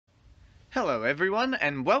Hello everyone,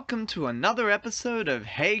 and welcome to another episode of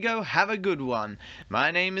Hey Go Have a Good One. My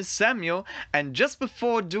name is Samuel, and just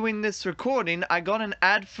before doing this recording, I got an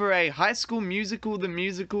ad for a High School Musical,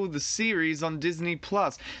 the series on Disney+.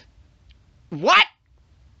 What?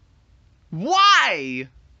 Why?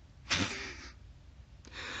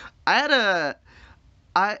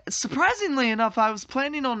 Surprisingly enough, I was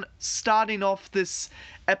planning on starting off this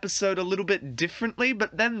episode a little bit differently,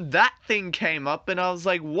 but then that thing came up, and I was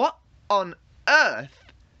like, what on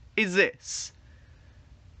earth is this?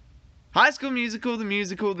 High School Musical,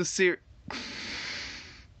 the series.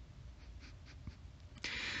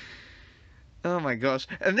 Oh my gosh.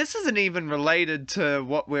 And this isn't even related to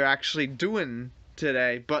what we're actually doing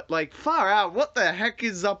today, but like, far out, what the heck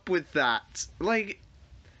is up with that? Like,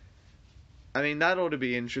 I mean, that ought to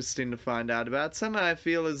be interesting to find out about. Somehow I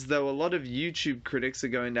feel as though a lot of YouTube critics are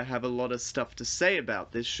going to have a lot of stuff to say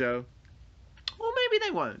about this show. Or maybe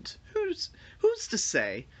they won't. Who's to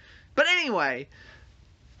say? But anyway,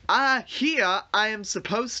 here I am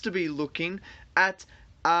supposed to be looking at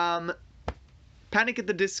Panic at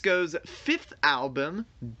the Disco's 5th album,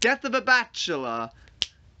 Death of a Bachelor.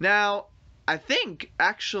 Now, I think,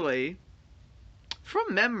 actually,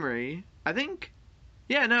 from memory,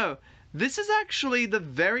 this is actually the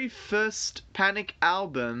very first Panic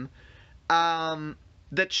album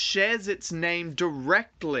that shares its name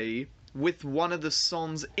directly with one of the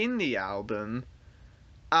songs in the album.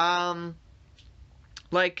 What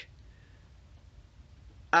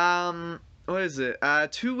is it?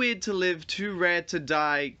 Too Weird to Live, Too Rare to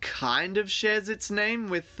Die kind of shares its name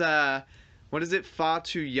with, what is it? Far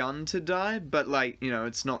Too Young to Die? But, like, you know,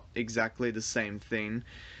 it's not exactly the same thing.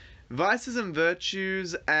 Vices and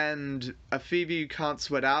Virtues and A Fever You Can't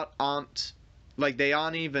Sweat Out they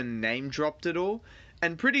aren't even name dropped at all.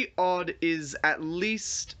 And Pretty Odd is at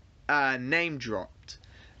least name dropped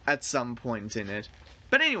at some point in it.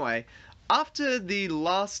 But anyway, after the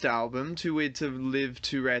last album, Too Weird to Live,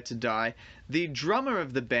 Too Rare to Die, the drummer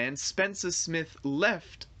of the band, Spencer Smith,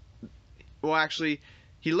 left. Well, actually,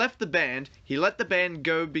 he left the band. He let the band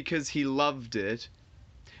go because he loved it.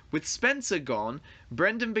 With Spencer gone,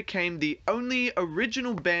 Brendan became the only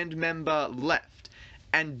original band member left,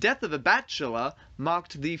 and Death of a Bachelor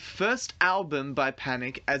marked the first album by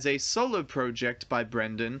Panic as a solo project by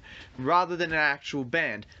Brendan rather than an actual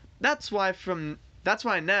band. That's why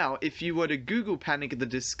now, if you were to Google Panic at the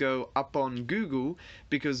Disco up on Google,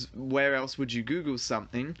 because where else would you Google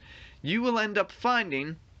something, you will end up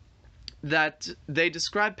finding that they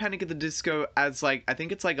describe Panic at the Disco as I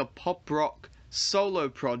think it's like a pop rock solo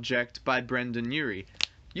project by Brendan Urie.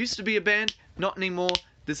 Used to be a band, not anymore.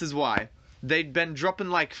 This is why. They'd been dropping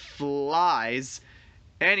like flies.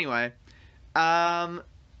 Anyway, how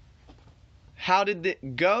did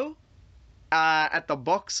it go? At the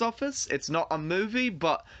box office? It's not a movie,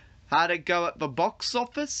 but how'd it go at the box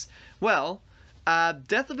office? Well,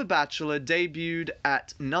 Death of a Bachelor debuted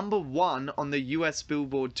at #1 on the US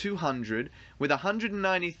Billboard 200 with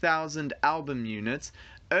 190,000 album units,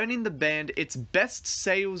 earning the band its best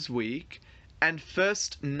sales week and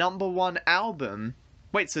first #1 album.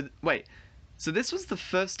 So this was the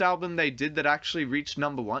first album they did that actually reached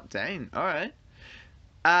 #1? Dang, alright.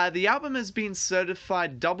 The album has been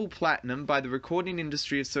certified double platinum by the Recording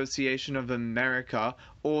Industry Association of America,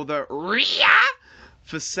 or the RIA,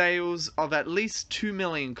 for sales of at least 2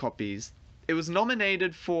 million copies. It was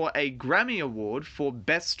nominated for a Grammy Award for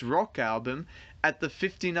Best Rock Album at the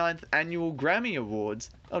 59th Annual Grammy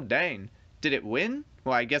Awards. Oh dang. Did it win?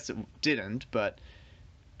 Well, I guess it didn't, but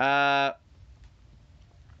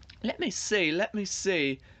let me see.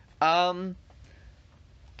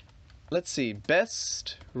 Let's see.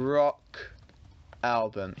 Best Rock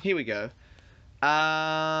Album. Here we go.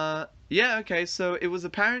 Yeah, okay, so it was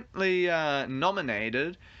apparently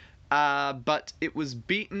nominated, but it was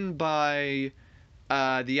beaten by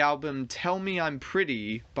the album Tell Me I'm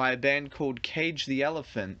Pretty by a band called Cage the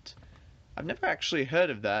Elephant. I've never actually heard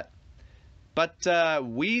of that. But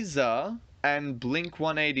Weezer and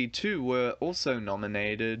Blink-182 were also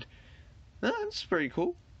nominated. Oh, that's pretty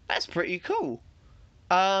cool.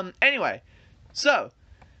 Anyway, so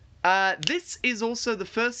this is also the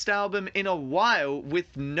first album in a while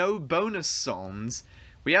with no bonus songs.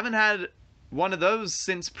 We haven't had one of those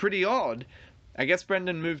since Pretty Odd. I guess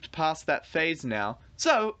Brendan moved past that phase now,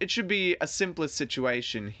 so it should be a simpler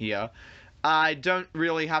situation here. I don't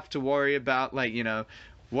really have to worry about, like, you know,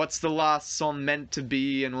 what's the last song meant to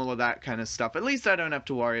be and all of that kind of stuff. At least I don't have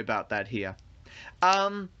to worry about that here.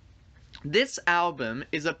 This album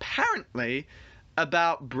is apparently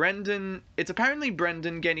about Brendan. It's apparently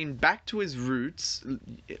Brendan getting back to his roots.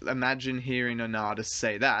 Imagine hearing an artist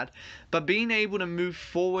say that, but being able to move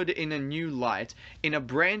forward in a new light, in a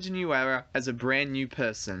brand new era, as a brand new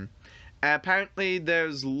person. Apparently,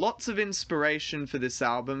 there's lots of inspiration for this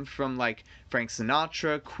album from like Frank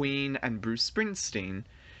Sinatra, Queen, and Bruce Springsteen.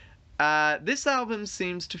 This album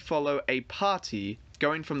seems to follow a party,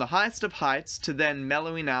 going from the highest of heights to then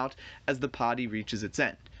mellowing out as the party reaches its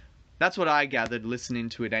end. That's what I gathered listening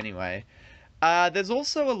to it anyway. There's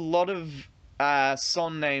also a lot of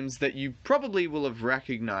song names that you probably will have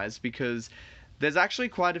recognized because there's actually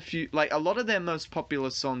quite a few, like a lot of their most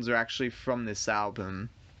popular songs are actually from this album.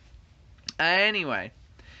 Anyway,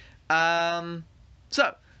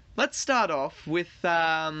 so let's start off with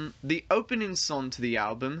the opening song to the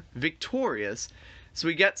album, Victorious. So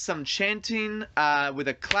we get some chanting with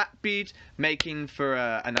a clap beat, making for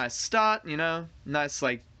a nice start, you know, nice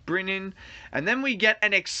like bringing. And then we get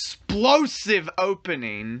an explosive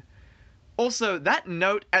opening. Also, that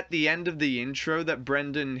note at the end of the intro that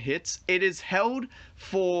Brendan hits, it is held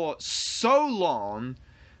for so long.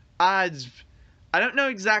 I don't know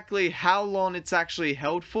exactly how long it's actually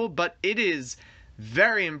held for, but it is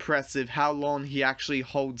very impressive how long he actually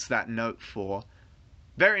holds that note for.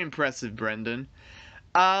 Very impressive, Brendan.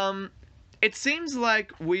 It seems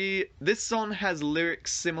like this song has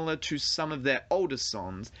lyrics similar to some of their older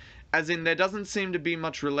songs, as in there doesn't seem to be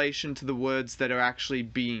much relation to the words that are actually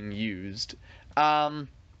being used. Let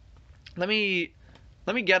me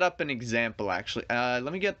get up an example actually.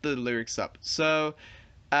 Let me get the lyrics up. So,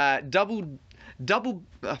 far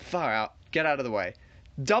out, get out of the way.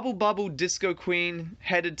 Double bubble disco queen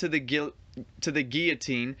headed to the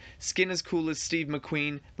guillotine. Skin as cool as Steve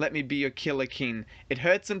McQueen. Let me be your killer king. It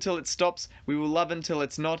hurts until it stops. We will love until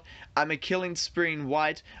it's not. I'm a killing spree in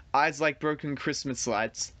white. Eyes like broken Christmas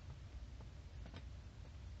lights.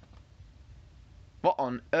 What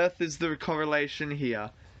on earth is the correlation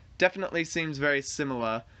here? Definitely seems very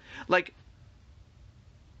similar. Like,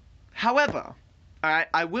 however, alright,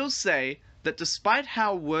 I will say that despite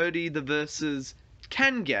how wordy the verses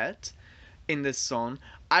can get in this song,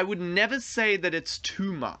 I would never say that it's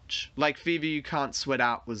too much. Like Fever You Can't Sweat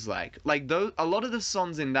Out was like those, a lot of the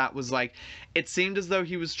songs in that was like, it seemed as though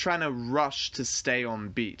he was trying to rush to stay on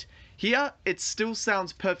beat. Here, it still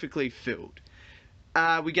sounds perfectly filled.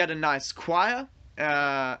 We get a nice choir.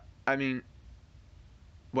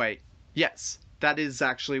 Yes, that is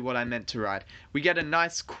actually what I meant to write. We get a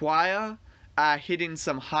nice choir hitting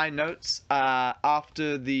some high notes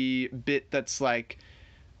after the bit that's like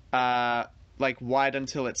wide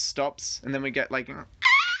until it stops, and then we get like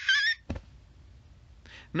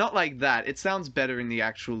not like that. It sounds better in the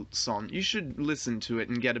actual song. You should listen to it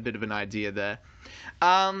and get a bit of an idea there.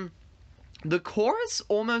 The chorus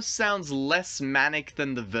almost sounds less manic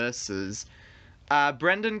than the verses.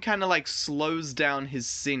 Brendan kind of like slows down his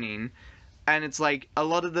singing, and it's like a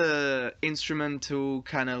lot of the instrumental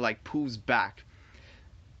kind of like pulls back.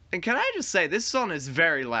 And can I just say, this song is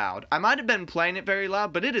very loud. I might have been playing it very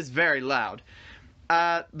loud, but it is very loud.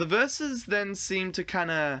 The verses then seem to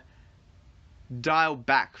kind of dial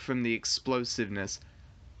back from the explosiveness.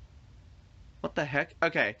 What the heck?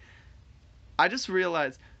 Okay. I just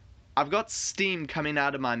realized I've got steam coming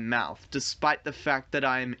out of my mouth, despite the fact that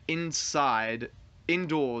I'm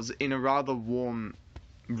indoors in a rather warm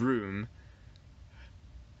room.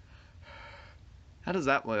 How does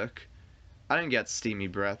that work? I don't get steamy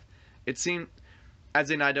breath. It seems,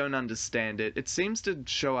 as in I don't understand it. It seems to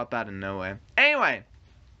show up out of nowhere. Anyway,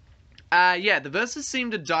 yeah, the verses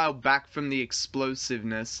seem to dial back from the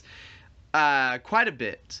explosiveness quite a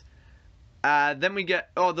bit. Then we get,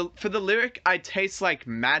 for the lyric, I taste like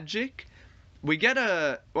magic. We get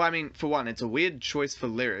for one, it's a weird choice for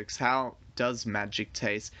lyrics. How does magic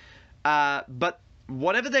taste? But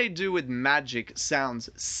whatever they do with magic sounds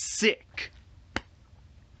sick.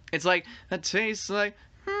 It's like, that tastes like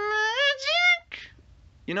magic.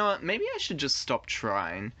 You know what? Maybe I should just stop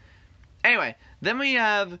trying. Anyway, then we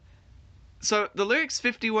have... So, the lyrics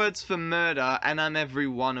 50 words for murder, and I'm every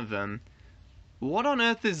one of them. What on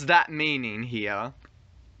earth is that meaning here?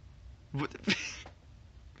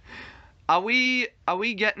 Are we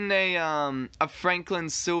getting a Franklin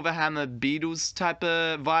Silverhammer Beatles type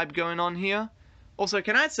of vibe going on here? Also,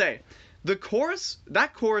 can I say, that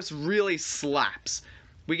chorus really slaps.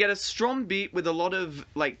 We get a strong beat with a lot of,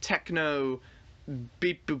 like, techno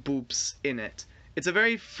beep boop boops in it. It's a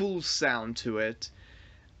very full sound to it.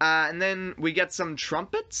 And then we get some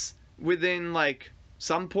trumpets within, like,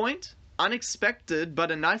 some point. Unexpected,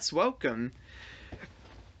 but a nice welcome.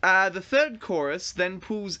 The third chorus then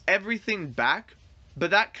pulls everything back, but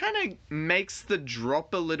that kind of makes the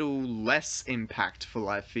drop a little less impactful,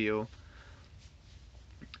 I feel.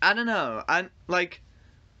 I don't know. I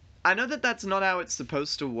know that that's not how it's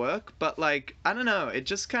supposed to work, but like, I don't know, it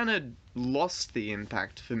just kind of lost the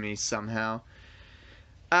impact for me somehow.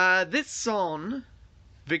 This song,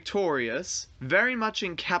 Victorious, very much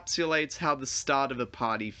encapsulates how the start of a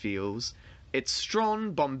party feels. It's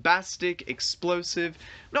strong, bombastic, explosive,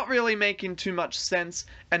 not really making too much sense,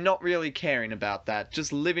 and not really caring about that,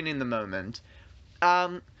 just living in the moment.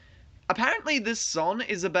 Um, Apparently this song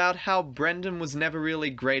is about how Brendan was never really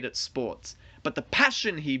great at sports, but the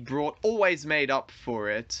passion he brought always made up for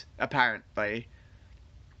it, apparently.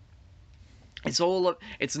 It's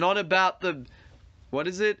not about the what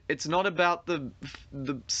is it? It's not about the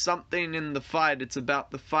something in the fight, it's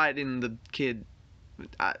about the fight in the kid.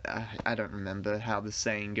 I don't remember how the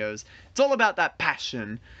saying goes. It's all about that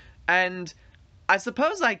passion. And I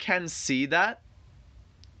suppose I can see that,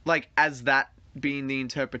 like, as that being the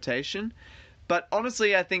interpretation. But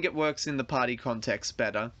honestly, I think it works in the party context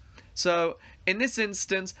better. So, in this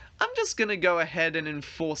instance, I'm just gonna go ahead and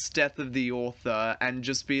enforce death of the author and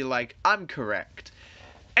just be like, I'm correct.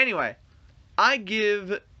 Anyway, I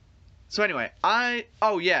give... So anyway,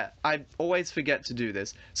 oh yeah, I always forget to do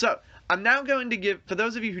this. So, I'm now going to give... For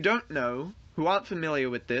those of you who don't know, who aren't familiar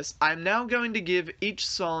with this, I'm now going to give each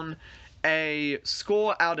song a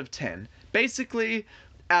score out of 10. Basically,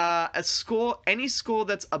 any score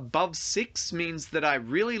that's above 6 means that I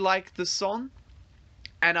really like the song,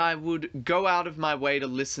 and I would go out of my way to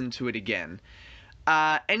listen to it again.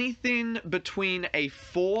 Anything between a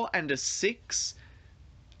 4 and a 6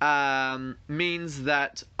 means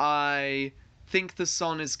that I think the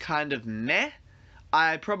song is kind of meh.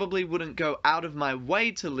 I probably wouldn't go out of my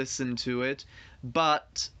way to listen to it,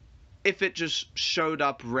 but if it just showed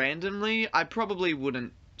up randomly, I probably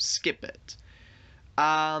wouldn't skip it.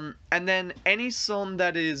 And then any song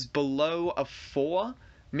that is below a 4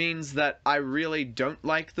 means that I really don't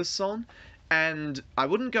like the song, and I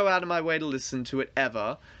wouldn't go out of my way to listen to it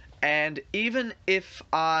ever. And even if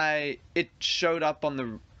it showed up on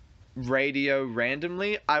the radio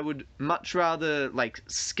randomly, I would much rather like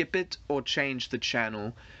skip it or change the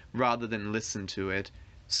channel rather than listen to it.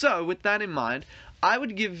 So with that in mind, I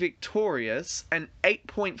would give Victorious an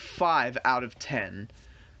 8.5 out of 10.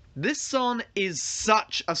 This song is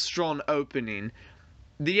such a strong opening.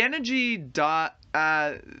 The energy kind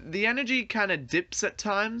of dips at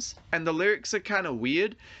times, and the lyrics are kind of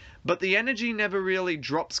weird, but the energy never really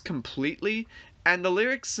drops completely, and the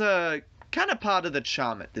lyrics are kind of part of the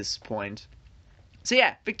charm at this point. So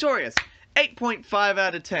yeah, Victorious, 8.5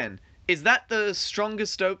 out of 10. Is that the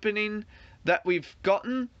strongest opening that we've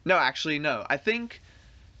gotten? No, actually, no. I think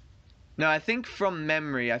from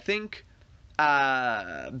memory,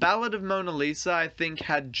 Ballad of Mona Lisa, I think,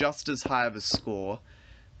 had just as high of a score.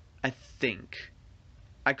 I think.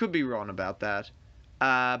 I could be wrong about that.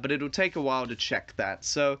 But it'll take a while to check that.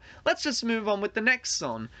 So, let's just move on with the next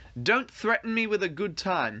song. Don't Threaten Me With a Good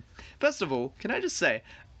Time. First of all, can I just say,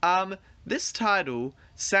 this title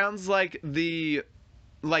sounds like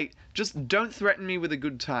just don't threaten me with a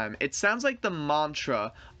good time. It sounds like the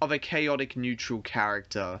mantra of a chaotic neutral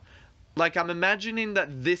character. Like, I'm imagining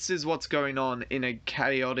that this is what's going on in a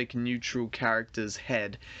chaotic neutral character's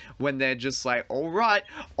head when they're just like, alright,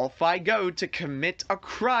 off I go to commit a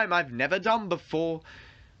crime I've never done before.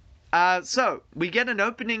 So, we get an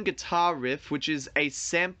opening guitar riff, which is a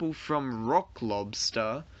sample from Rock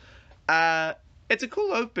Lobster. It's a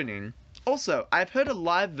cool opening. Also, I've heard a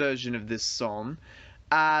live version of this song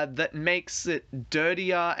that makes it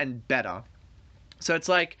dirtier and better. So it's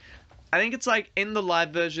like, I think it's like in the live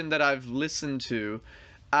version that I've listened to,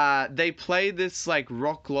 they play this like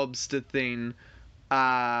Rock Lobster thing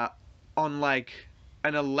on like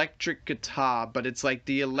an electric guitar, but it's like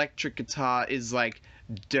the electric guitar is like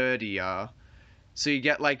dirtier. So you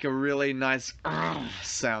get like a really nice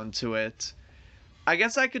sound to it. I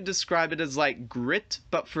guess I could describe it as like grit,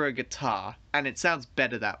 but for a guitar, and it sounds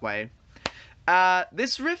better that way.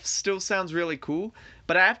 This riff still sounds really cool,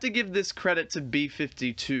 but I have to give this credit to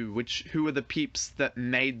B-52, who are the peeps that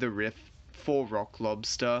made the riff for Rock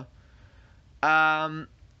Lobster. The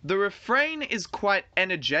refrain is quite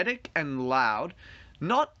energetic and loud,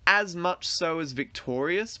 not as much so as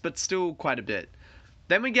Victorious, but still quite a bit.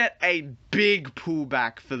 Then we get a big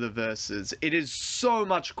pullback for the verses. It is so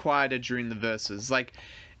much quieter during the verses. Like,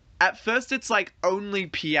 at first it's like only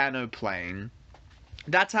piano playing.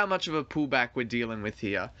 That's how much of a pullback we're dealing with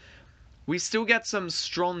here. We still get some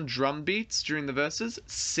strong drum beats during the verses.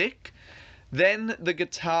 Sick. Then the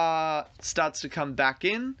guitar starts to come back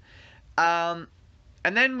in. And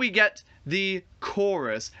then we get the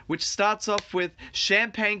chorus, which starts off with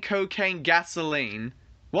champagne, cocaine, gasoline.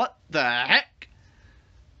 What the heck?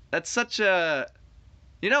 That's such a...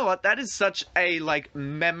 You know what? That is such a, like,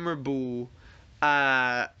 memorable,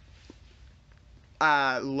 line.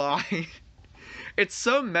 It's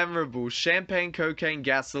so memorable. Champagne, cocaine,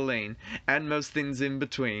 gasoline, and most things in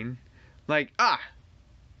between. Like,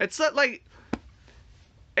 it's not like...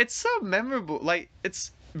 It's so memorable. Like,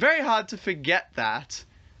 it's very hard to forget that.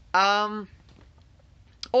 Also,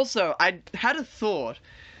 I had a thought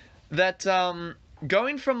that,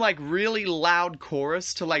 going from, like, really loud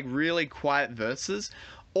chorus to, like, really quiet verses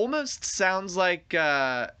almost sounds like,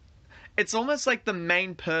 it's almost like the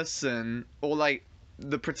main person, or, like,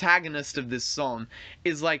 the protagonist of this song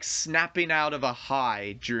is, like, snapping out of a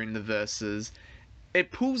high during the verses.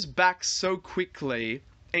 It pulls back so quickly,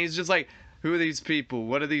 and he's just like, who are these people?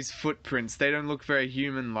 What are these footprints? They don't look very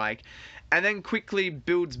human-like. And then quickly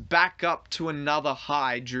builds back up to another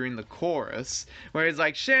high during the chorus, where he's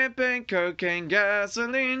like, champagne, cocaine,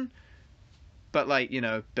 gasoline. But, like, you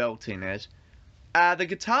know, belting it. The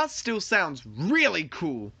guitar still sounds really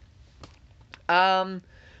cool.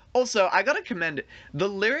 Also, I gotta commend it. The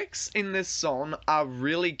lyrics in this song are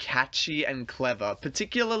really catchy and clever.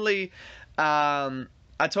 Particularly,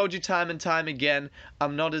 I told you time and time again,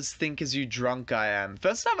 I'm not as think as you drunk I am.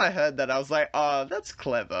 First time I heard that, I was like, oh, that's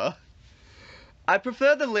clever. I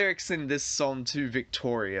prefer the lyrics in this song to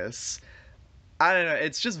Victorious. I don't know,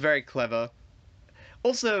 it's just very clever.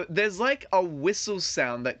 Also, there's like a whistle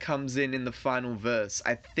sound that comes in the final verse,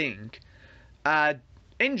 I think.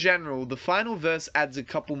 In general, the final verse adds a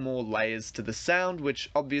couple more layers to the sound, which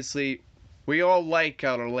obviously we all like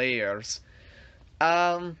our layers.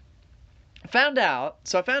 I found out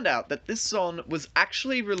that this song was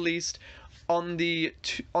actually released on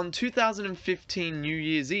 2015 New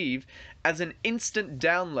Year's Eve as an instant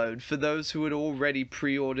download for those who had already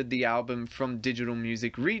pre-ordered the album from digital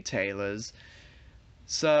music retailers.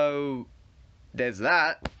 So there's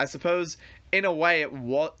that. I suppose in a way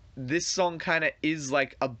this song kind of is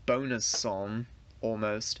like a bonus song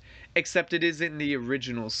almost, except it is in the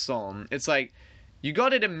original song. It's like you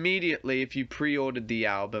got it immediately if you pre-ordered the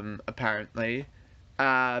album, apparently.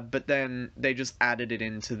 But then they just added it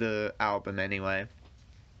into the album anyway.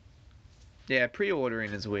 Yeah,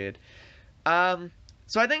 pre-ordering is weird.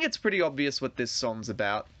 So I think it's pretty obvious what this song's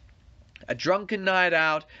about. A drunken night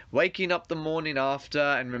out, waking up the morning after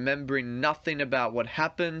and remembering nothing about what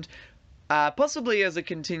happened. Possibly as a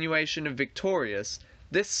continuation of Victorious,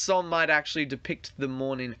 this song might actually depict the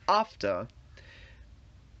morning after.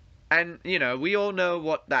 And, you know, we all know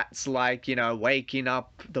what that's like, you know, waking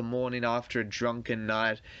up the morning after a drunken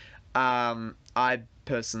night. I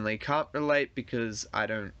personally can't relate because I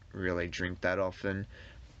don't really drink that often.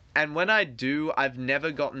 And when I do, I've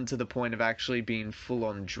never gotten to the point of actually being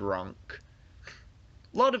full-on drunk.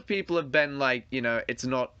 A lot of people have been like, you know, it's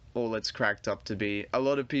not all it's cracked up to be. A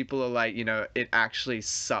lot of people are like, you know, it actually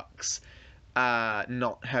sucks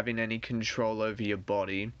not having any control over your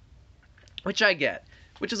body. Which I get.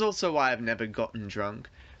 Which is also why I've never gotten drunk.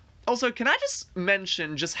 Also, can I just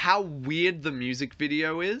mention just how weird the music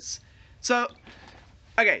video is? So,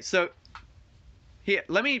 okay, so, here,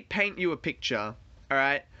 let me paint you a picture,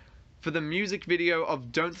 alright? For the music video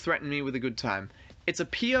of Don't Threaten Me with a Good Time. It's a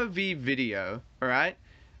POV video, alright?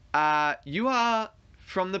 You are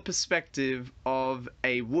from the perspective of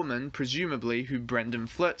a woman, presumably, who Brendan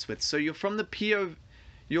flirts with. So you're from the POV,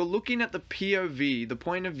 you're looking at the POV, the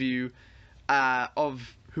point of view, of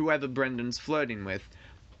whoever Brendan's flirting with.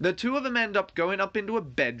 The two of them end up going up into a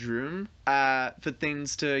bedroom, for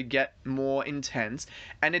things to get more intense.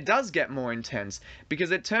 And it does get more intense, because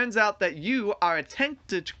it turns out that you are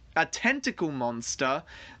a tentacle monster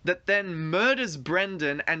that then murders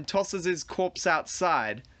Brendan and tosses his corpse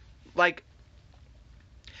outside. Like,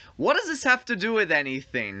 what does this have to do with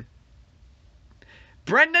anything?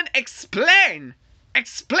 Brendan, explain!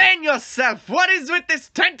 Explain yourself! What is with this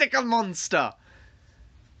tentacle monster?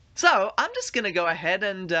 So, I'm just gonna go ahead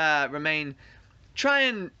and try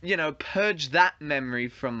and, you know, purge that memory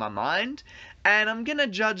from my mind. And I'm gonna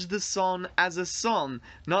judge the song as a song,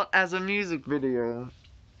 not as a music video.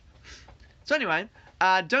 So anyway,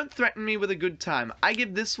 Don't Threaten Me with a Good Time. I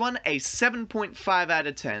give this one a 7.5 out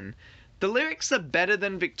of 10. The lyrics are better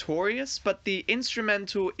than Victorious, but the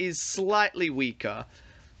instrumental is slightly weaker.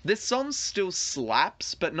 This song still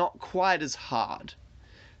slaps, but not quite as hard.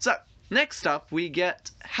 So, next up we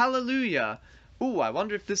get Hallelujah. Ooh, I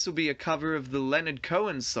wonder if this will be a cover of the Leonard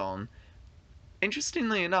Cohen song.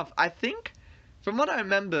 Interestingly enough, I think, from what I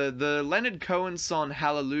remember, the Leonard Cohen song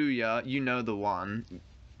Hallelujah, you know the one.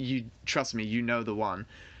 Trust me, you know the one.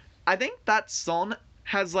 I think that song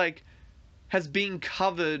has been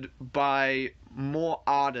covered by more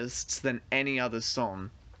artists than any other song.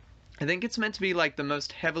 I think it's meant to be like the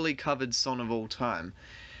most heavily covered song of all time.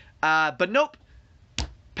 But nope.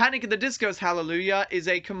 Panic at the Disco's Hallelujah is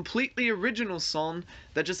a completely original song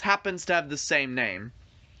that just happens to have the same name.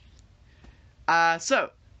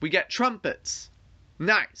 So, we get trumpets.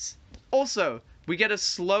 Nice. Also, we get a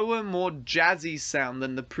slower, more jazzy sound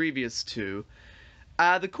than the previous two.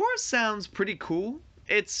 The chorus sounds pretty cool.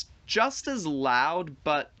 It's just as loud,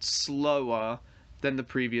 but slower than the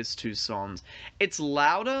previous two songs. It's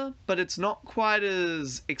louder, but it's not quite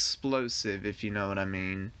as explosive, if you know what I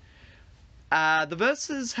mean. The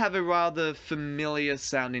verses have a rather familiar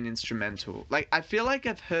sounding instrumental. Like, I feel like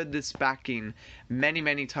I've heard this backing many,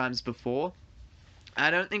 many times before. I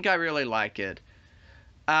don't think I really like it.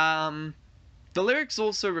 The lyrics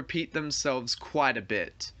also repeat themselves quite a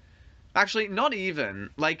bit. Actually, not even.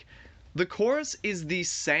 Like, the chorus is the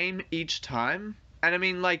same each time. And I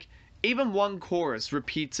mean, like, even one chorus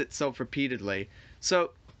repeats itself repeatedly.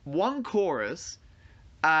 So, one chorus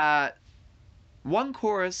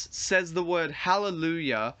says the word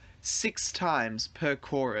hallelujah 6 times per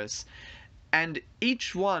chorus. And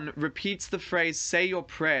each one repeats the phrase say your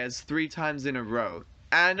prayers 3 times in a row.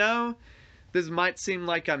 I know this might seem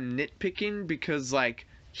like I'm nitpicking because, like,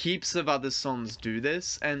 heaps of other songs do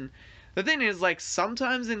this. And the thing is, like,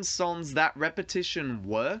 sometimes in songs that repetition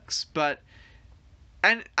works,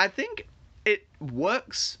 and I think it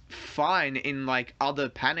works fine in, like, other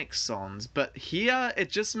Panic songs, but here it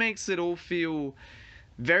just makes it all feel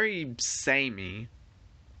very samey.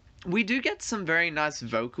 We do get some very nice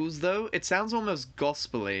vocals, though. It sounds almost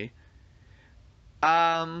gospel-y.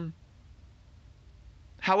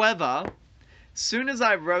 However, soon as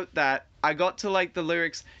I wrote that, I got to, like, the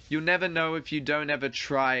lyrics, you'll never know if you don't ever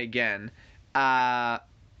try again. And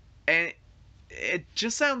it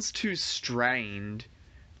just sounds too strained.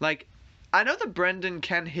 Like, I know that Brendan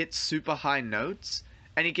can hit super high notes,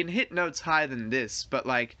 and he can hit notes higher than this, but,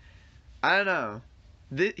 like, I don't know.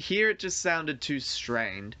 Here it just sounded too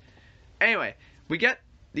strained. Anyway, we get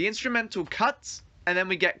the instrumental cuts, and then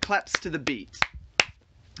we get claps to the beat.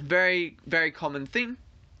 Very, very common thing.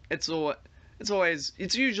 It's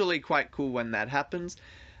usually quite cool when that happens.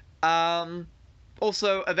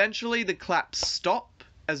 Also, eventually the claps stop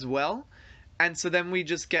as well, and so then we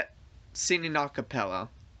just get singing a cappella.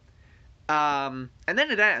 And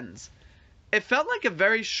then it ends. It felt like a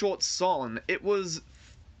very short song. It was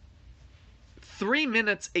 3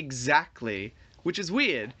 minutes exactly, which is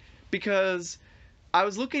weird because I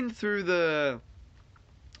was looking through the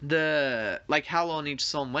like how long each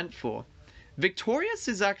song went for. Victorious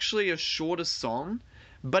is actually a shorter song,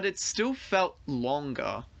 but it still felt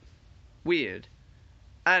longer. Weird.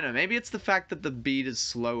 I don't know, maybe it's the fact that the beat is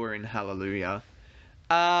slower in Hallelujah.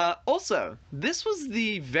 Also, this was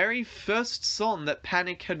the very first song that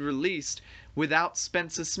Panic had released without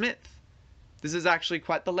Spencer Smith. This is actually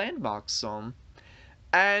quite the landmark song.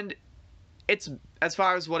 And it's, as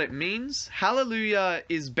far as what it means, Hallelujah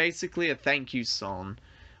is basically a thank you song,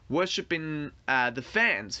 worshipping the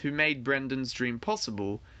fans who made Brendan's dream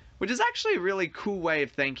possible, which is actually a really cool way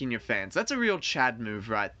of thanking your fans. That's a real Chad move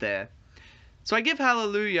right there. So I give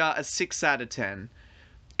Hallelujah a 6 out of 10.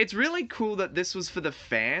 It's really cool that this was for the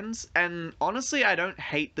fans, and honestly, I don't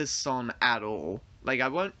hate this song at all. Like, I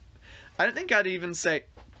don't think I'd even say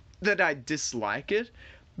that I dislike it,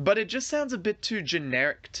 but it just sounds a bit too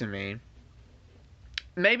generic to me.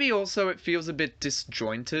 Maybe also it feels a bit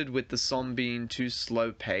disjointed with the song being too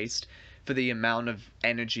slow-paced for the amount of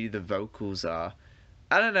energy the vocals are.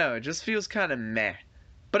 I don't know, it just feels kind of meh.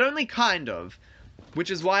 But only kind of, which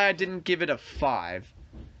is why I didn't give it a 5.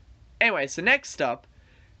 Anyway, so next up,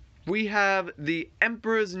 we have The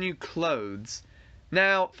Emperor's New Clothes.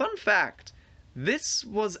 Now, fun fact, this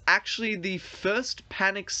was actually the first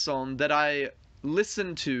Panic song that I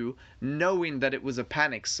listened to knowing that it was a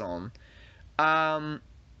Panic song.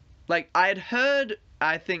 Like, I had heard,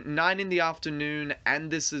 I think, 9 in the Afternoon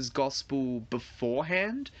and This Is Gospel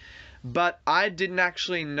beforehand, but I didn't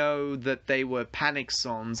actually know that they were Panic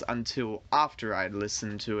songs until after I'd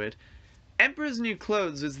listened to it. Emperor's New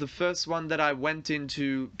Clothes is the first one that I went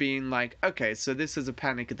into being like, okay, so this is a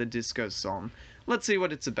Panic at the Disco song. Let's see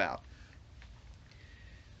what it's about.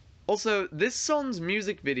 Also, this song's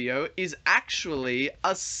music video is actually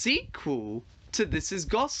a sequel to This Is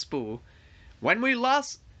Gospel. When we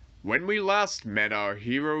last met our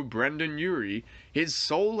hero Brendan Urie, his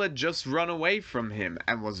soul had just run away from him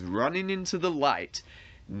and was running into the light.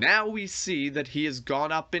 Now we see that he has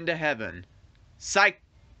gone up into heaven. Psych,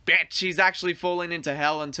 bitch, he's actually falling into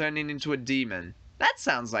hell and turning into a demon. that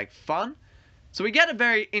sounds like fun. So we get a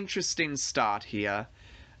very interesting start here.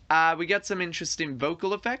 We get some interesting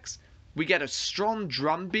vocal effects. We get a strong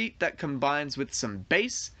drum beat that combines with some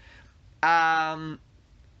bass. And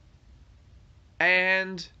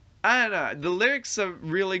I don't know, the lyrics are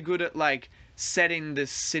really good at like setting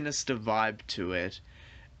this sinister vibe to it.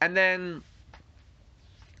 And then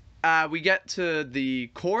we get to the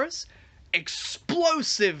chorus,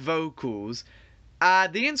 explosive vocals.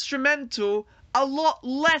 The instrumental, a lot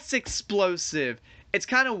less explosive. It's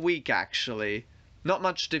kind of weak actually, not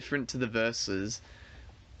much different to the verses.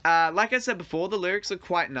 Like I said before, the lyrics are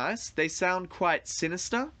quite nice. They sound quite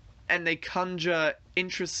sinister, and they conjure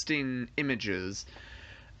interesting images.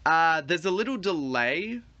 There's a little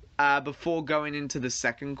delay before going into the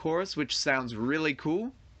second chorus, which sounds really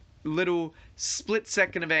cool. Little split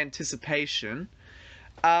second of anticipation.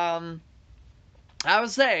 I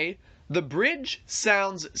would say the bridge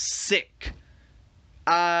sounds sick.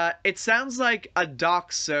 It sounds like a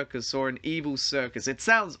dark circus or an evil circus. It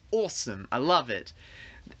sounds awesome. I love it.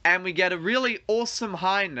 And we get a really awesome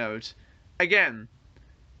high note. Again,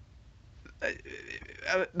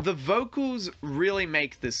 the vocals really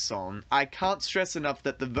make this song. I can't stress enough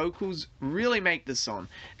that the vocals really make this song.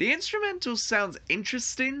 The instrumental sounds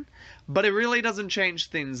interesting, but it really doesn't change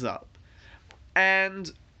things up.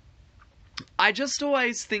 And I just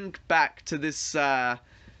always think back to this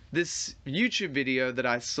this YouTube video that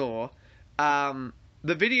I saw.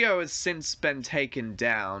 The video has since been taken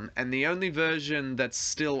down, and the only version that's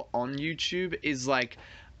still on YouTube is like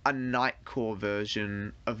a nightcore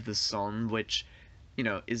version of the song, which, you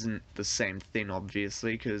know, isn't the same thing,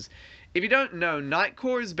 obviously, because if you don't know,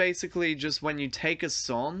 nightcore is basically just when you take a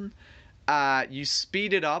song, you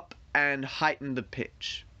speed it up and heighten the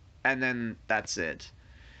pitch, and then that's it.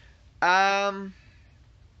 Oh,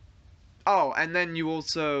 and then you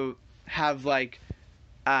also have, like,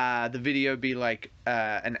 the video be like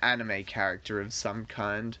an anime character of some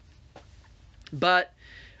kind. But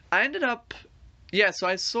I ended up... Yeah, so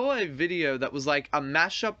I saw a video that was like a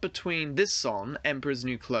mashup between this song, Emperor's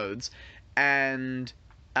New Clothes, and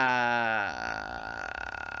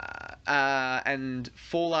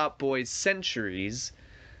Fall Out Boy's Centuries.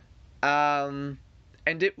 And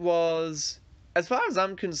it was, as far as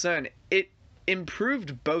I'm concerned, it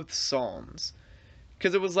improved both songs.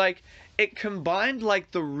 Because it was like, it combined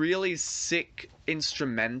like the really sick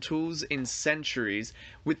instrumentals in Centuries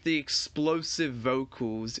with the explosive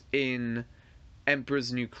vocals in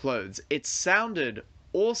Emperor's New Clothes. It sounded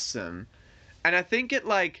awesome, and I think it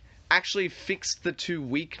like actually fixed the two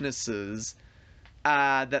weaknesses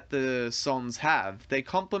that the songs have. They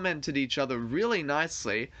complemented each other really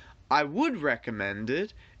nicely. I would recommend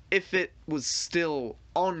it if it was still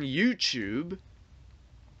on YouTube,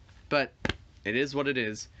 but it is what it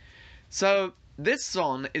is. So this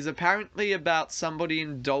song is apparently about somebody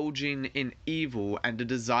indulging in evil and a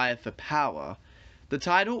desire for power. The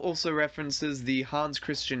title also references the Hans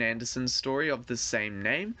Christian Andersen story of the same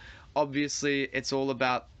name. Obviously, it's all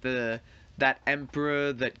about that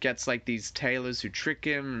emperor that gets like these tailors who trick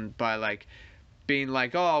him by like being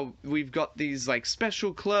like, oh, we've got these like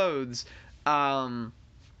special clothes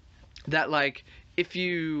that like if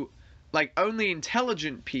you like only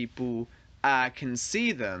intelligent people can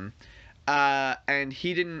see them, and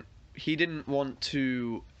he didn't want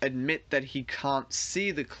to admit that he can't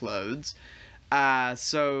see the clothes.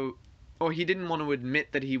 Or he didn't want to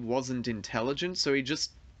admit that he wasn't intelligent, so he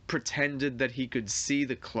just pretended that he could see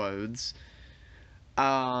the clothes.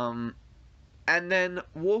 And then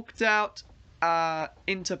walked out,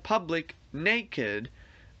 into public naked.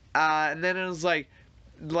 And then it was like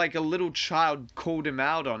a little child called him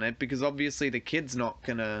out on it, because obviously the kid's not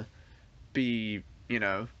gonna be, you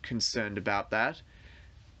know, concerned about that.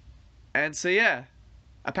 And so yeah,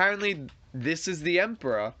 apparently this is the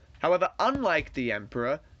Emperor. However, unlike the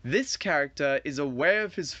Emperor, this character is aware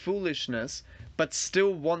of his foolishness, but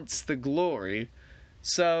still wants the glory.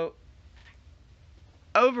 So,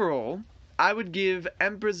 overall, I would give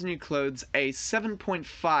Emperor's New Clothes a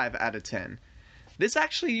 7.5 out of 10. This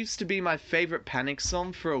actually used to be my favorite Panic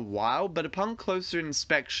song for a while, but upon closer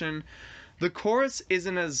inspection, the chorus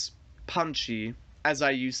isn't as punchy as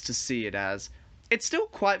I used to see it as. It's still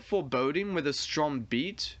quite foreboding with a strong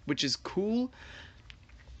beat, which is cool,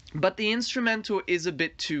 but the instrumental is a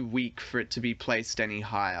bit too weak for it to be placed any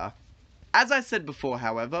higher. As I said before,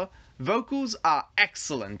 however, vocals are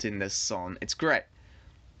excellent in this song. It's great.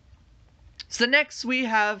 So next we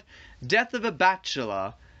have Death of a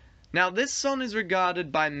Bachelor. Now this song is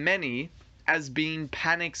regarded by many as being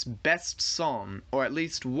Panic's best song, or at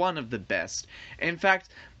least one of the best. In fact,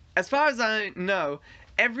 as far as I know,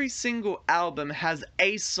 every single album has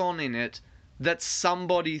a song in it that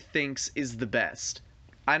somebody thinks is the best.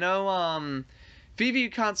 I know, Phoebe You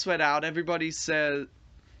Can't Sweat Out, everybody says,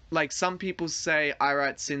 like, some people say I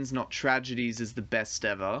Write Sins Not Tragedies is the best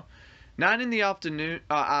ever. Nine in the Afternoon,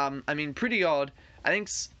 I mean, Pretty Odd, I think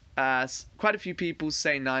quite a few people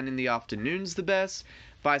say Nine in the Afternoon's the best.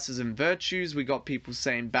 Vices and Virtues, we got people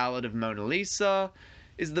saying Ballad of Mona Lisa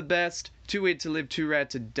is the best. Too Weird to Live, Too Rare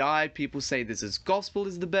to Die, people say This Is Gospel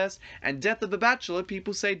is the best. And Death of a Bachelor,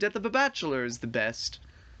 people say Death of a Bachelor is the best.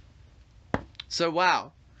 So,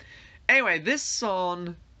 wow. Anyway, this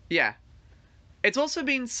song, yeah. It's also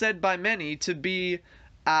been said by many to be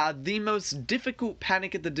the most difficult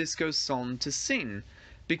Panic at the Disco song to sing,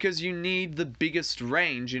 because you need the biggest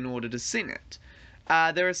range in order to sing it.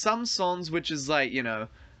 There are some songs which is like, you know,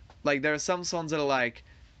 like there are some songs that are like,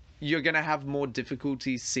 you're gonna have more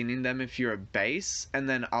difficulty singing them if you're a bass, and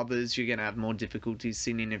then others you're gonna have more difficulty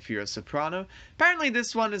singing if you're a soprano. Apparently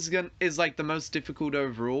this one is like the most difficult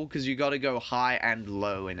overall, because you gotta go high and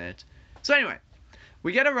low in it. So anyway,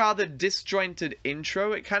 we get a rather disjointed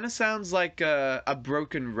intro. It kind of sounds like a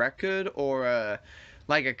broken record, or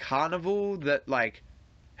like a carnival that like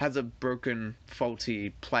has a broken,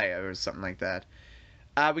 faulty player or something like that.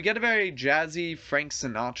 We get a very jazzy Frank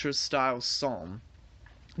Sinatra style song.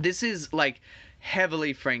 This is like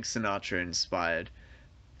heavily Frank Sinatra inspired.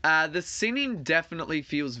 The singing definitely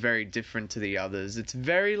feels very different to the others. It's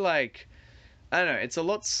very like, I don't know, it's a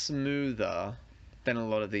lot smoother than a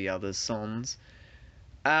lot of the other songs.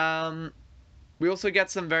 We also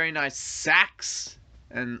get some very nice sax,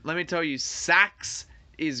 and let me tell you, sax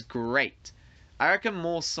is great. I reckon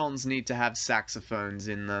more songs need to have saxophones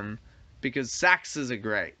in them, because saxes are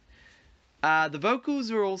great. The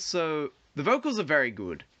vocals are very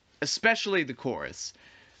good, especially the chorus.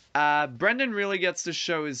 Brendan really gets to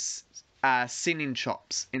show his singing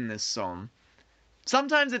chops in this song.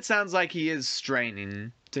 Sometimes it sounds like he is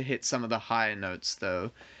straining to hit some of the higher notes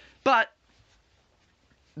though, but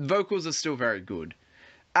vocals are still very good.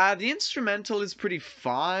 The instrumental is pretty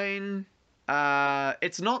fine.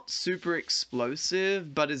 It's not super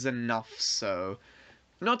explosive, but is enough so.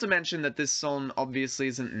 Not to mention that this song obviously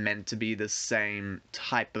isn't meant to be the same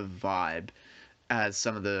type of vibe as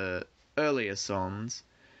some of the earlier songs.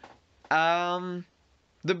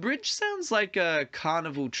 The bridge sounds like a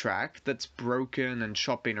carnival track that's broken and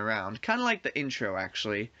chopping around, kind of like the intro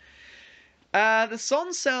actually. The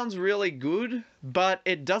song sounds really good, but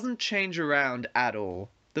it doesn't change around at all.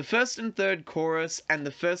 The first and third chorus and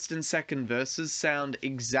the first and second verses sound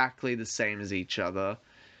exactly the same as each other.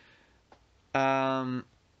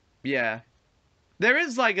 Yeah. There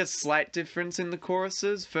is like a slight difference in the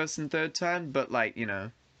choruses, first and third time, but like, you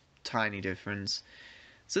know, tiny difference.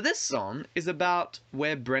 So this song is about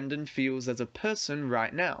where Brendan feels as a person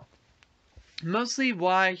right now. Mostly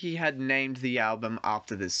why he had named the album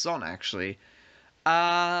after this song, actually.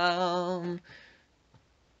 I'll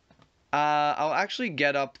actually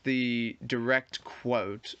get up the direct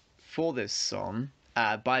quote for this song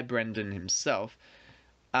by Brendan himself.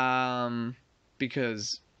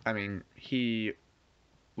 Because, I mean, he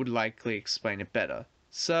would likely explain it better.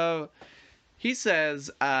 So, he says,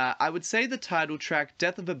 I would say the title track,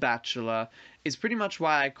 Death of a Bachelor, is pretty much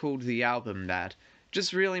why I called the album that.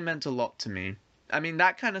 Just really meant a lot to me. I mean,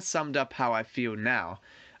 that kind of summed up how I feel now.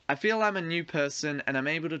 I feel I'm a new person, and I'm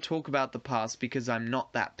able to talk about the past because I'm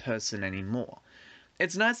not that person anymore.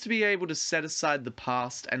 It's nice to be able to set aside the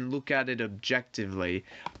past and look at it objectively,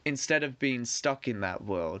 instead of being stuck in that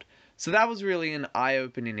world. So that was really an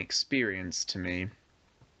eye-opening experience to me.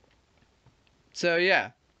 So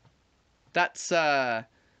yeah, that's kind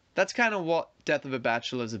of what Death of a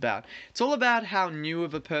Bachelor is about. It's all about how new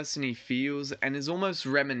of a person he feels, and is almost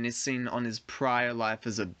reminiscing on his prior life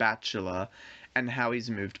as a bachelor, and how he's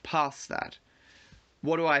moved past that.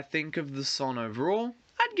 What do I think of the song overall?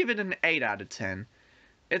 I'd give it an 8 out of 10.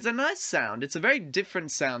 It's a nice sound. It's a very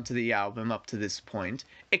different sound to the album up to this point.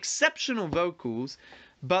 Exceptional vocals,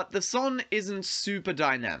 but the song isn't super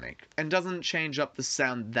dynamic and doesn't change up the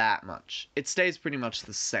sound that much. It stays pretty much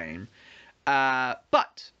the same.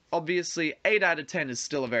 But obviously 8 out of 10 is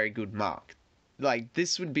still a very good mark. Like,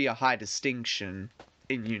 this would be a high distinction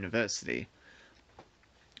in university.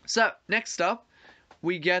 So, next up,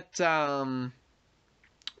 we get,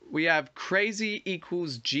 we have Crazy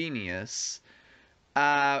equals Genius.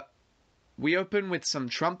 We open with some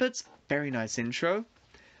trumpets, very nice intro.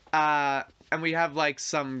 And we have like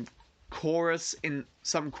some chorus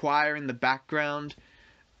some choir in the background,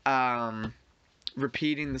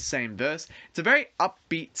 repeating the same verse. It's a very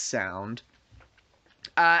upbeat sound.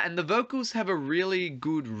 And the vocals have a really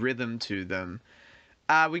good rhythm to them.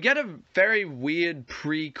 We get a very weird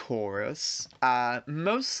pre-chorus,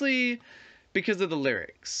 mostly because of the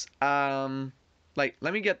lyrics. Like,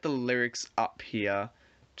 let me get the lyrics up here,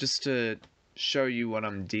 just to show you what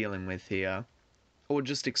I'm dealing with here. Or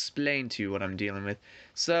just explain to you what I'm dealing with.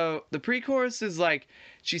 So, the pre-chorus is like,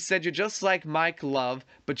 she said you're just like Mike Love,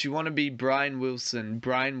 but you want to be Brian Wilson.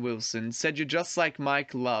 Brian Wilson said you're just like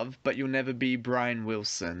Mike Love, but you'll never be Brian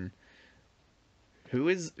Wilson. Who?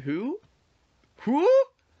 Who?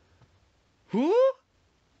 Who?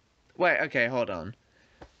 Wait, okay, hold on.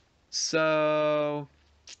 So,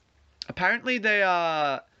 apparently they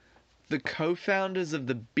are the co-founders of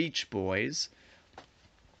the Beach Boys.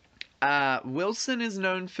 Wilson is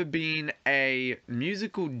known for being a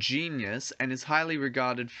musical genius and is highly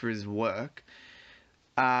regarded for his work.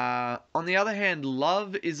 On the other hand,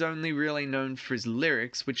 Love is only really known for his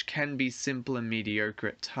lyrics, which can be simple and mediocre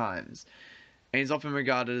at times. And he's often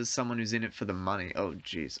regarded as someone who's in it for the money. Oh,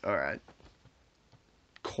 jeez. Alright.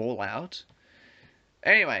 Call out?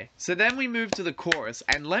 Anyway, so then we move to the chorus,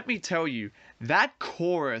 and let me tell you, that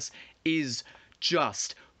chorus is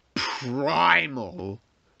just primal.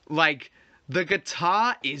 Like, the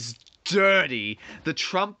guitar is dirty, the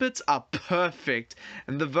trumpets are perfect,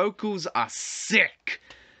 and the vocals are sick.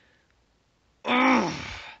 Ugh.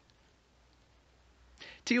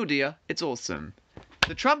 Teal dear, it's awesome.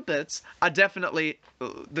 The trumpets are definitely,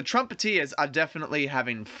 the trumpeteers are definitely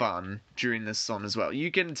having fun during this song as well.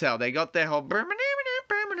 You can tell they got their whole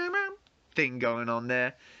thing going on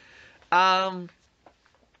there. Also,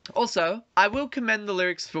 I will commend the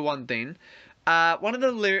lyrics for one thing. One of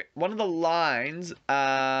the lines,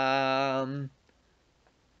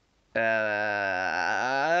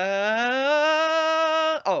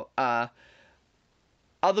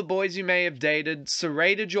 other boys you may have dated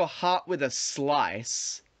serrated your heart with a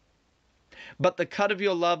slice, but the cut of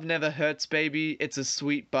your love never hurts, baby. It's a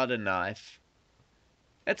sweet butter knife.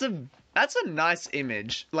 That's a nice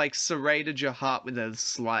image. Like, serrated your heart with a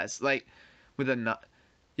slice, like with a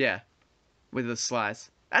with a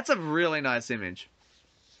slice. That's a really nice image.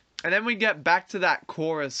 And then we get back to that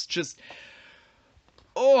chorus. Just,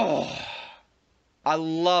 oh, I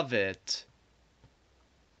love it.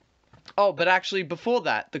 Oh, but actually, before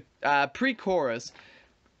that, the pre-chorus,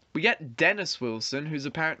 we get Dennis Wilson, who's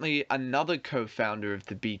apparently another co-founder of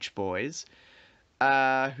the Beach Boys,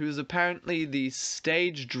 who's apparently the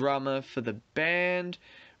stage drummer for the band.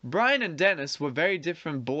 Brian and Dennis were very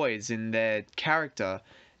different boys in their character.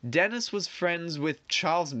 Dennis was friends with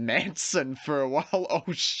Charles Manson for a while.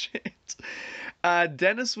 Oh, shit.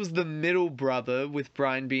 Dennis was the middle brother, with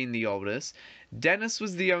Brian being the oldest. Dennis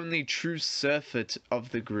was the only true surfer of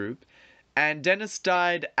the group. And Dennis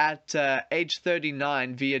died at age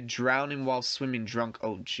 39 via drowning while swimming drunk.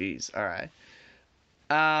 Oh, jeez. Alright.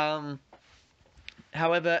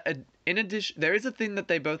 However, in addition, there is a thing that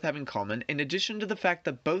they both have in common. In addition to the fact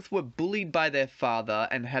that both were bullied by their father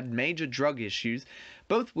and had major drug issues,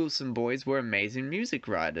 both Wilson boys were amazing music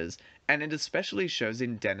writers, and it especially shows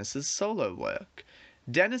in Dennis's solo work.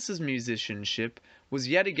 Dennis's musicianship was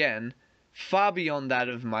yet again far beyond that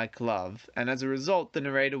of Mike Love, and as a result, the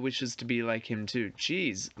narrator wishes to be like him too.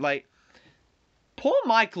 Jeez, like, poor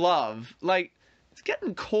Mike Love, like, it's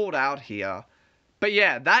getting called out here. But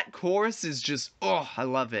yeah, that chorus is just, oh, I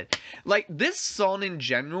love it. Like, this song in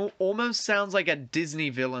general almost sounds like a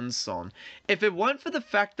Disney villain song. If it weren't for the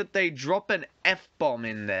fact that they drop an F-bomb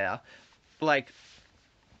in there, like,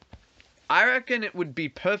 I reckon it would be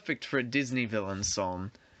perfect for a Disney villain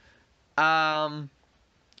song.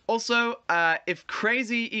 Also, if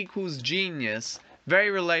crazy equals genius, very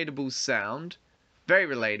relatable sound. Very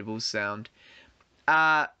relatable sound.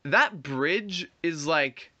 That bridge is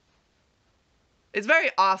like, it's very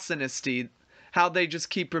arsonisty, how they just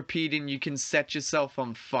keep repeating, you can set yourself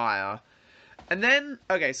on fire. And then,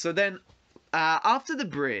 okay, so then, after the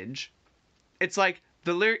bridge, it's like,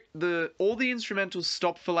 all the instrumentals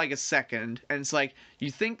stop for like a second, and it's like,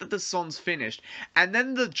 you think that the song's finished, and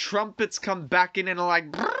then the trumpets come back in and are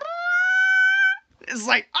like, it's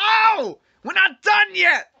like, oh, we're not done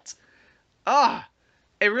yet! Ah.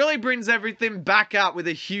 It really brings everything back out with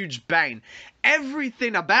a huge bang.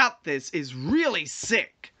 Everything about this is really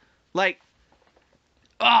sick. Like,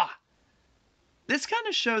 this kind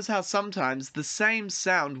of shows how sometimes the same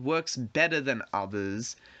sound works better than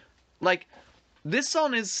others. Like, this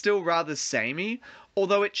song is still rather samey,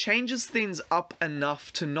 although it changes things up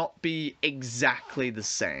enough to not be exactly the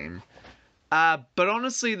same. But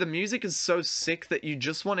honestly, the music is so sick that you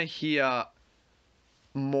just want to hear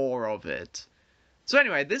more of it. So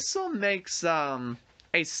anyway, this song makes a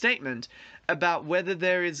statement about whether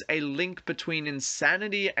there is a link between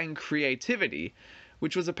insanity and creativity,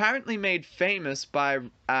 which was apparently made famous by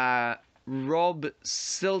Rob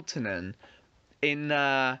Siltonen in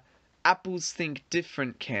Apple's Think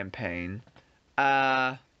Different campaign.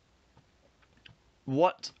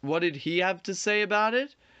 What did he have to say about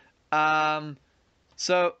it?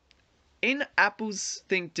 So in Apple's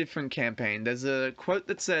Think Different campaign, there's a quote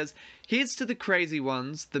that says, "Here's to the crazy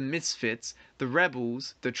ones, the misfits, the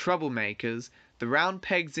rebels, the troublemakers, the round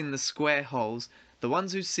pegs in the square holes, the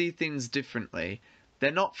ones who see things differently.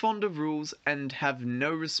 They're not fond of rules and have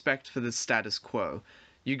no respect for the status quo.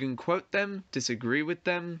 You can quote them, disagree with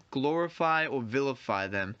them, glorify or vilify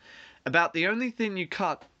them. About the only thing you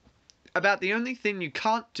can't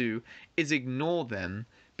do is ignore them,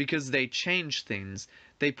 because they change things.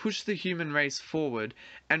 They push the human race forward,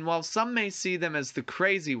 and while some may see them as the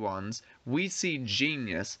crazy ones, we see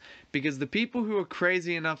genius, because the people who are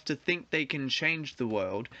crazy enough to think they can change the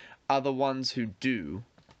world are the ones who do."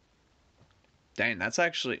 Dang, that's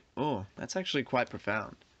actually quite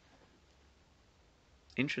profound.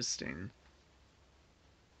 Interesting.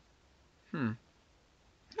 Really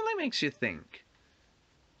makes you think.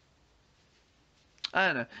 I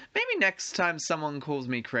don't know. Maybe next time someone calls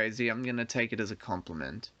me crazy, I'm gonna take it as a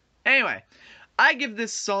compliment. Anyway, I give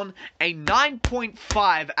this song a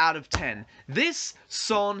 9.5 out of 10. This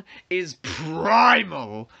song is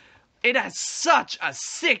primal. It has such a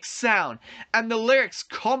sick sound, and the lyrics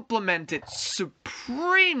complement it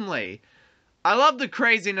supremely. I love the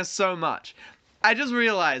craziness so much. I just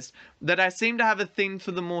realized that I seem to have a thing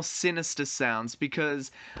for the more sinister sounds, because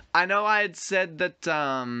I know I had said that,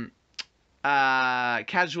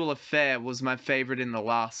 Casual Affair was my favorite in the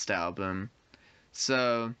last album.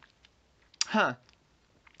 So,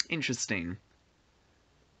 interesting.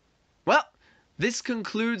 Well, this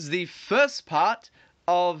concludes the first part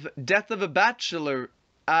of Death of a Bachelor.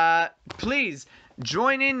 Please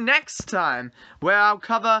join in next time, where I'll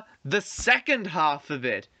cover the second half of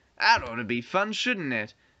it. That ought to be fun, shouldn't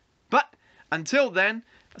it? But until then,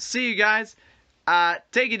 I'll see you guys.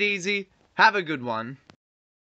 Take it easy. Have a good one.